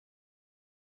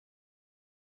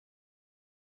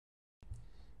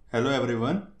Hello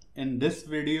everyone. In this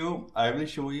video, I will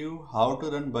show you how to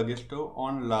run Bagisto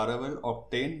on Laravel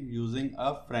Octane using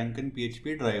a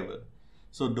FrankenPHP driver.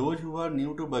 So those who are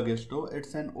new to Bagisto,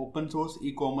 it's an open source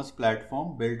e-commerce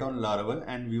platform built on Laravel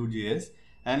and Vue.js,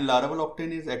 and Laravel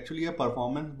Octane is actually a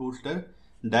performance booster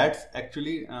that's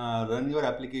actually run your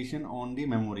application on the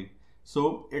memory.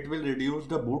 So it will reduce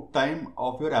the boot time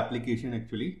of your application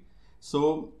actually.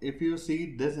 So if you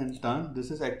see this instance,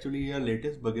 this is actually a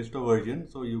latest Bagisto version.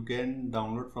 So you can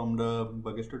download from the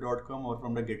bagisto.com or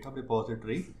from the GitHub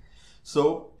repository.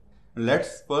 So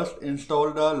let's first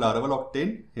install the Laravel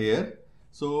Octane here.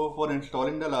 So for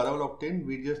installing the Laravel Octane,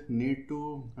 we just need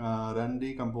to run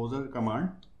the composer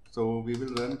command. So we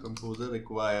will run composer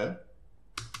require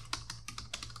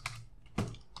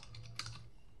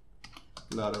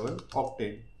Laravel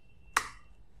Octane.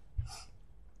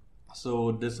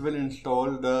 So this will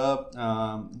install the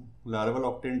Laravel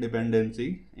Octane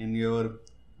dependency in your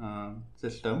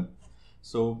system.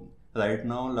 So right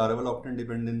now Laravel Octane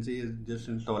dependency is just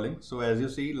installing. So as you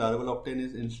see, Laravel Octane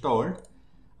is installed.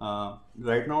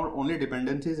 Right now only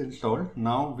dependency is installed.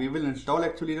 Now we will install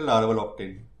actually the Laravel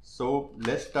Octane. So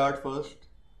let's start first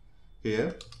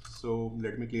here. So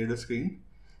let me clear the screen,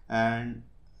 and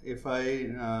if I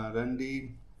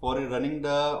for running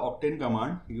the Octane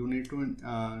command, you need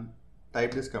to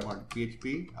type this command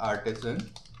php artisan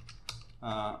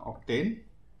octane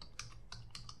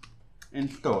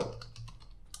install.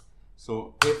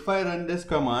 So if I run this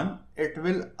command, it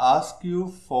will ask you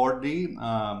for the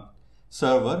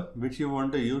server which you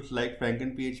want to use, like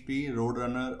FrankenPHP,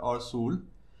 Roadrunner or swoole.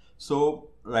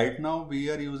 So right now we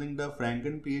are using the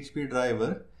FrankenPHP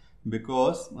driver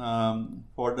because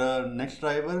for the next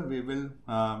driver we will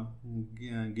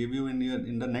give you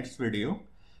in the next video.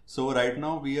 So right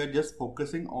now we are just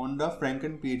focusing on the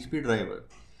FrankenPHP driver.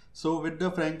 So with the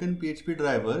FrankenPHP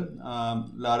driver,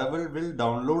 Laravel will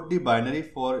download the binary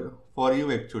for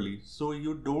you actually. So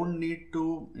you don't need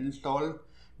to install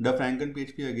the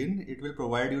FrankenPHP again. It will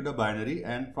provide you the binary,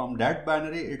 and from that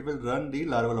binary it will run the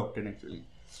Laravel Octane actually.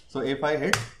 So if I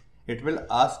hit, it will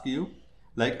ask you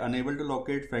like unable to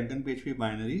locate FrankenPHP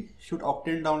binary. Should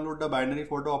Octane download the binary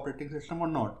for the operating system or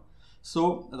not?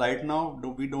 So right now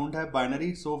we don't have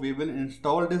binary, so we will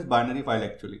install this binary file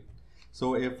actually.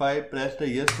 So if I press the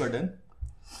yes button,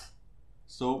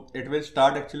 so it will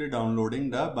start actually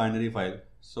downloading the binary file.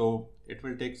 So it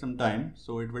will take some time,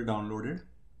 so it will download it.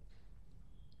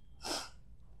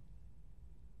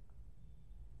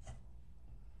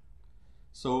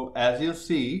 So as you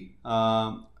see, our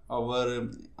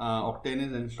Octane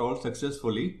is installed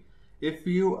successfully. If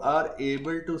you are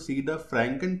able to see the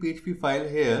FrankenPHP file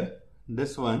here,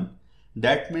 this one,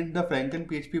 that means the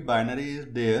FrankenPHP binary is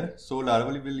there. So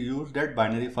Laravel will use that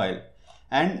binary file.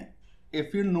 And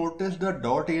if you notice the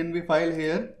 .env file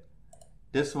here,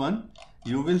 this one,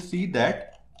 you will see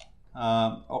that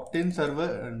Octane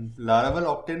server, Laravel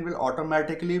Octane will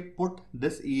automatically put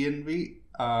this env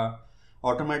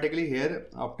automatically here.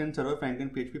 Octane server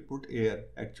FrankenPHP put here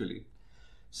actually.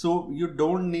 So you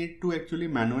don't need to actually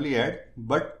manually add,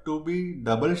 but to be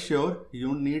double sure,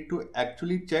 you need to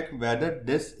actually check whether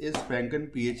this is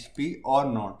FrankenPHP or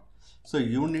not. So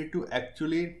you need to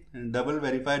actually double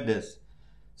verify this.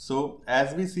 So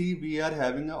as we see, we are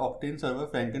having a Octane server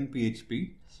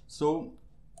FrankenPHP. So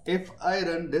if I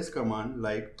run this command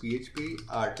like php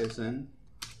artisan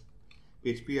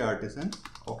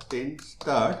octane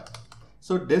start,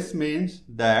 so this means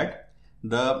that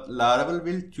the Laravel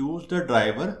will choose the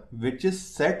driver which is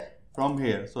set from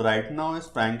here. So right now is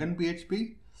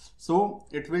FrankenPHP, so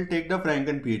it will take the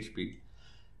FrankenPHP.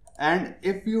 And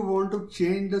if you want to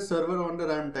change the server on the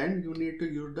runtime, you need to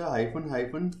use the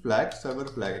 -- flag, server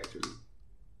flag actually.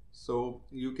 So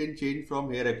you can change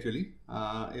from here actually.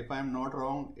 If I'm not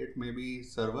wrong, it may be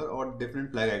server or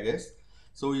different flag, I guess.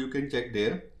 So you can check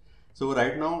there. So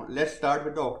right now let's start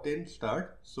with the Octane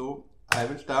start. So I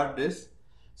will start this.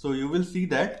 So you will see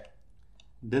that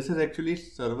this is actually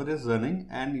server is running,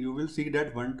 and you will see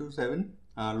that 127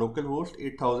 localhost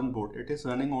 8000 port. It is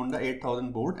running on the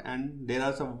 8000 port, and there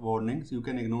are some warnings. You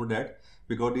can ignore that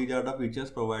because these are the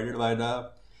features provided by the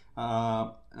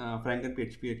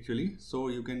FrankenPHP actually. So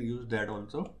you can use that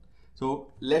also.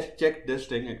 So let's check this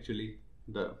thing actually.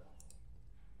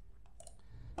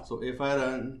 So if I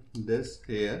run this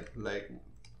here, like,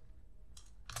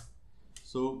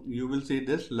 so you will see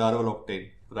this Laravel Octane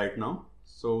right now.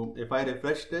 So if I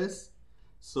refresh this,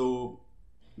 so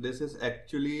this is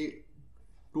actually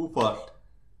too fast.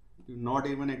 Not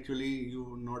even actually, you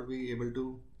will not be able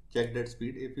to check that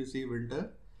speed. If you see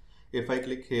winter, if I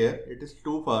click here, it is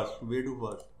too fast, way too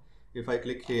fast. If I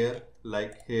click here,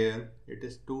 like here, it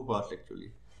is too fast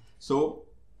actually. So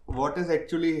what is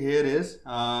actually here is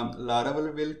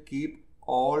Laravel will keep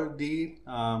all the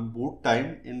boot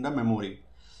time in the memory.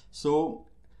 So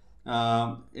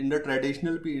in the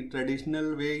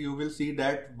traditional way, you will see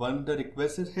that once the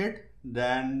request is hit,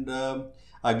 then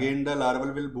again the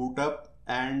Laravel will boot up,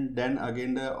 and then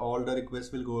again all the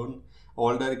requests will go on,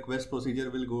 all the request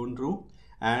procedure will go on through,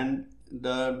 and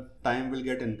the time will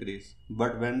get increased.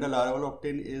 But when the Laravel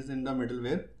Octane is in the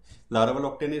middleware, Laravel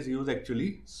Octane is used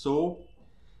actually, so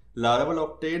Laravel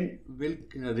Octane will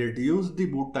reduce the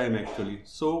boot time actually.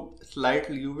 So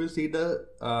slightly you will see the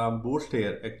boost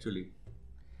here actually.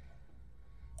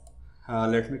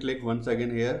 Let me click once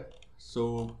again here.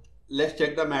 So let's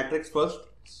check the matrix first.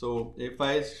 So if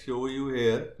I show you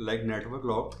here like network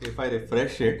log, if I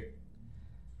refresh it,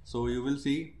 so you will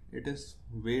see it is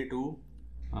way too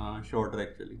shorter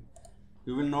actually.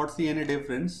 You will not see any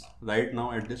difference right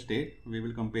now at this stage. We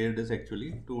will compare this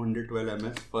actually 212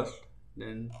 ms first,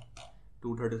 then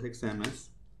 236 ms,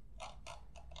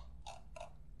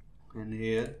 and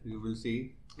here you will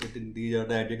see these are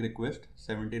the AJAX requests: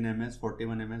 17 ms,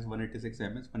 41 ms, 186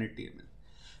 ms, 180 ms.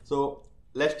 So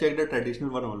let's check the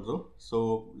traditional one also.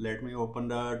 So let me open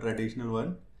the traditional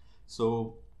one.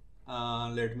 So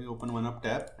let me open one up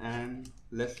tab, and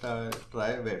let's try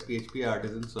PHP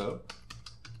artisan serve.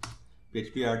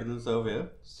 PHP artisan serve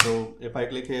here. So if I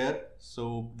click here,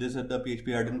 so this is the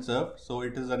PHP artisan serve. So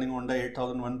it is running on the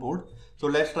 8001 port. So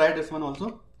let's try this one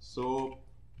also. So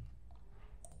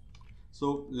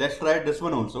let's try this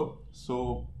one also.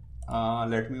 So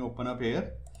let me open up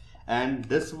here, and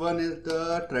this one is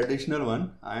the traditional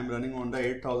one. I am running on the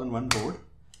 8001 port.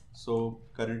 So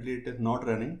currently it is not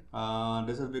running.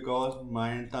 This is because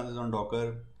my instance is on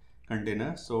Docker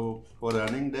container. So for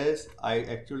running this, I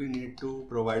actually need to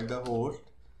provide the host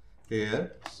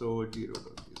here. So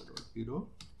 0.0.0.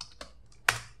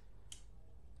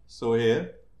 So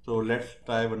here, so let's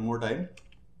try one more time.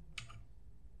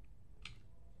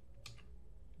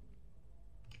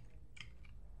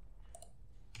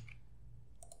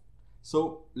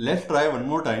 So let's try one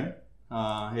more time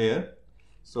here.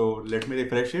 So let me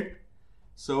refresh it.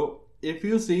 So if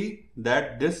you see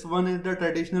that this one is the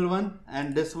traditional one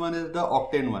and this one is the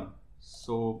Octane one.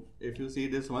 So if you see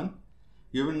this one,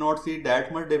 you will not see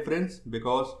that much difference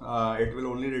because it will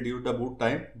only reduce the boot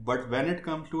time. But when it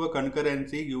comes to a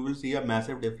concurrency, you will see a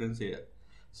massive difference here.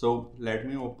 So let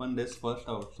me open this first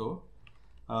also.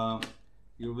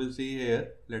 You will see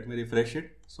here, let me refresh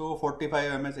it. So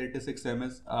 45 ms, 86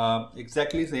 ms,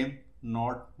 exactly same,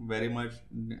 not very much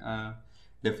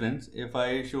difference. If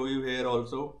I show you here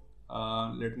also,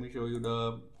 let me show you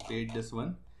the page, this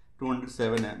one,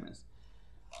 207 ms.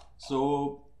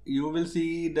 So you will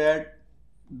see that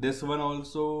this one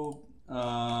also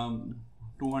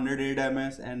 208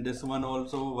 ms and this one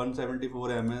also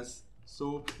 174 ms.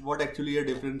 So what actually a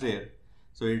difference here?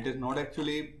 So it is not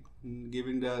actually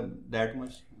giving that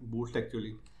much boost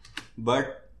actually,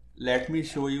 but let me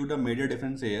show you the major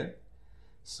difference here.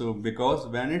 So because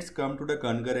when it's come to the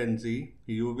concurrency,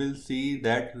 you will see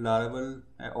that Laravel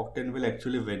Octane will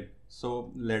actually win.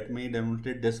 So let me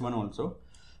demonstrate this one also.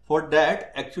 For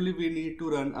that, actually we need to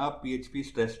run a PHP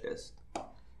stress test.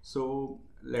 So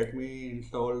let me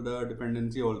install the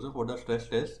dependency also for the stress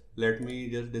test. Let me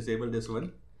just disable this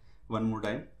one more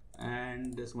time,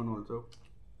 and this one also.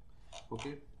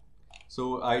 Okay.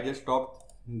 So I just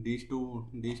stopped these two.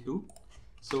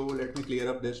 So let me clear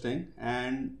up this thing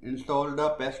and install the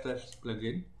pest test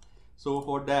plugin. So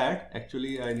for that,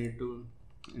 actually I need to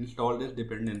install this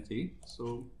dependency.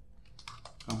 So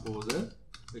composer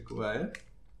require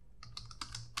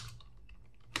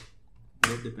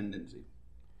this dependency.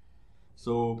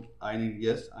 So I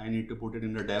need to put it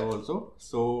in the dev also.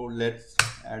 So let's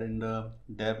add in the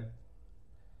dev.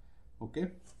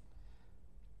 Okay.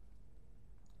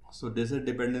 So this is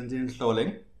dependency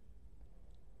installing.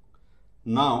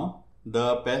 Now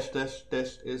the pest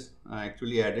test is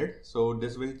actually added. So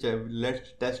this will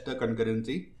let's test the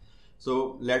concurrency.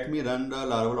 So let me run the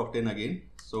Laravel Octane again.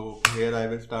 So here I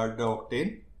will start the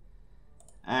Octane,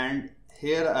 and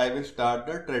here I will start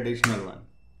the traditional one.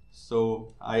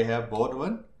 So I have both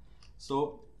one.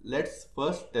 So let's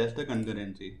first test the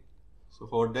concurrency. So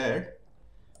for that,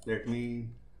 let me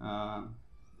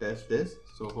test this.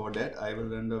 So for that, I will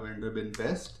run the vendor bin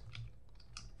pest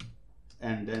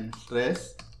and then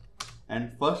stress,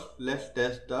 and first let's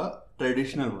test the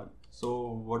traditional one.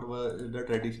 So what was the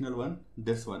traditional one?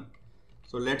 This one.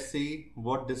 So let's see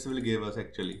what this will give us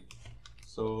actually.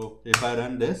 So if I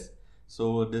run this,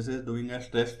 so this is doing a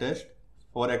stress test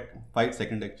for 5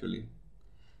 seconds actually.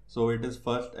 So it is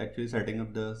first actually setting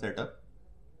up the setup.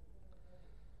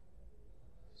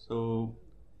 So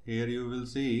here you will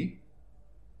see,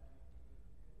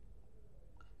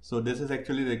 so this is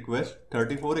actually request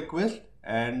 34 request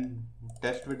and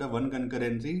test with the one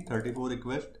concurrency 34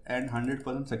 request and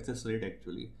 100% success rate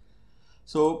actually.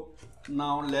 So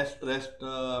now let's test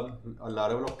a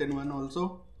Laravel Octane one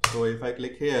also. So if I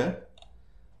click here,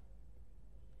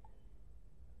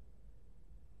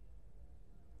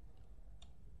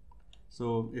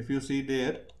 so if you see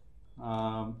there,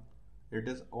 it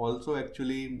is also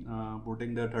actually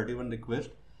putting the 31 request.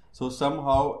 So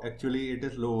somehow actually it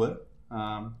is lower.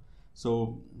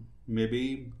 So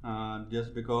maybe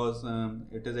just because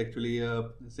it is actually a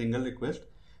single request.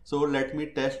 So let me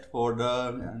test with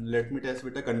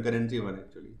the concurrency one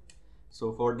actually.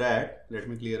 So for that, let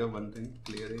me clear up one thing,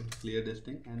 clear this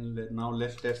thing, and now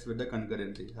let's test with the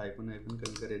concurrency, hyphen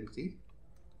concurrency.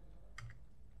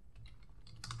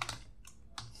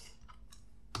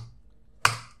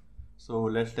 So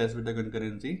let's test with the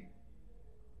concurrency.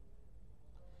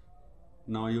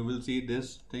 Now you will see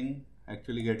this thing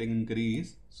actually getting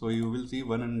increased. So you will see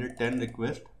 110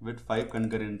 requests with 5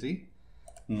 concurrency.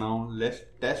 Now let's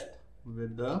test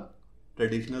with the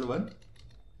traditional one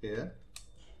here.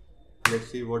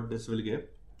 Let's see what this will give.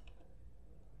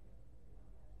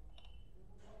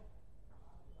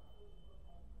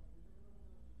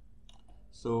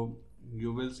 So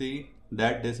you will see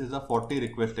that this is a 40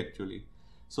 request actually.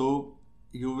 So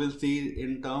you will see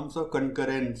in terms of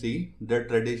concurrency, the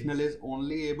traditional is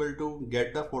only able to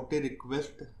get the 40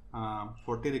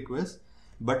 requests,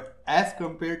 but as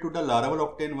compared to the Laravel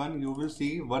Octane one, you will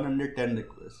see 110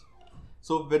 requests.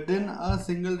 So within a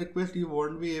single request, you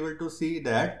won't be able to see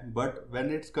that, but when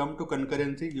it's come to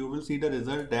concurrency, you will see the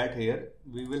result that here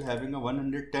we will having a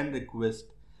 110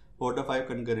 request for the 5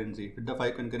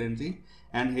 concurrency,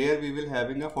 and here we will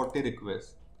having a 40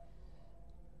 requests.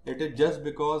 It is just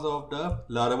because of the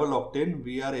Laravel Octane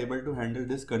we are able to handle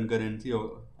this concurrency.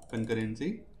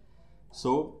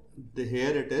 So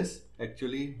here it is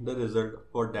actually the result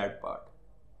for that part.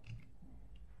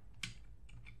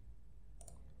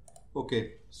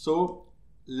 Okay, so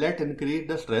let's increase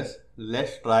the stress.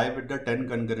 Let's try with the 10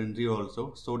 concurrency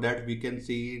also, so that we can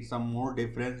see some more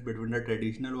difference between the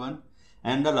traditional one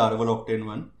and the Laravel Octane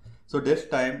one. So this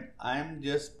time I am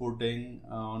just putting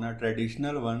on a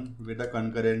traditional one with a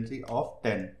concurrency of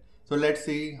 10. So let's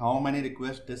see how many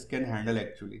requests this can handle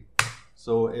actually.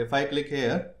 So if I click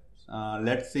here,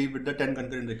 let's see with the 10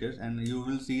 concurrent requests, and you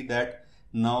will see that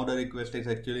now the request is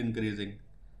actually increasing.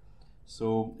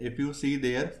 So if you see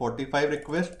there 45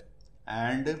 requests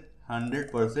and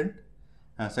 100%,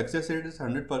 success rate is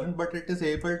 100%, but it is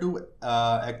able to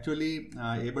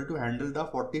able to handle the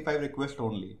 45 requests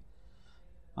only.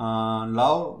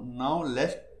 Now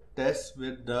let's test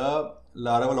with the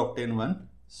Laravel Octane one.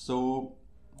 So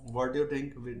what do you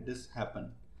think will this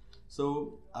happen?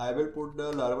 So I will put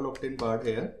the Laravel Octane part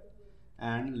here,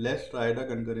 and let's try the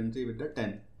concurrency with the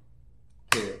 10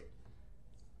 here.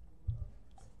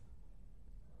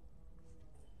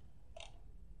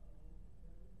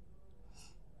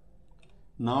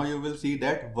 Now you will see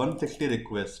that 160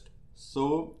 requests.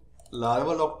 So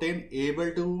Laravel Octane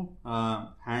able to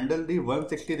handle the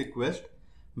 160 request,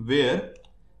 where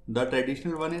the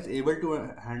traditional one is able to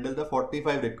handle the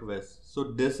 45 requests. So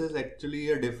this is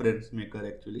actually a difference maker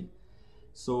actually.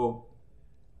 So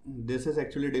this is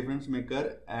actually a difference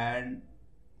maker, and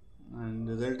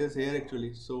result is here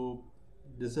actually. So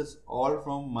this is all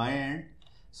from my end.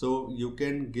 So you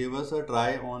can give us a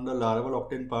try on the Laravel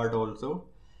Octane part also.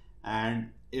 And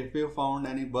if you found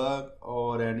any bug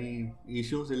or any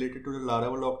issues related to the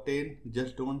Laravel Octane,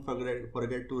 just don't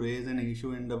forget to raise an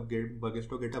issue in the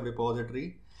Bagisto GitHub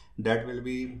repository. That will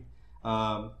be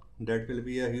a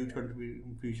huge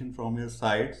contribution from your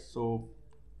side. So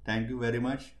thank you very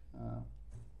much.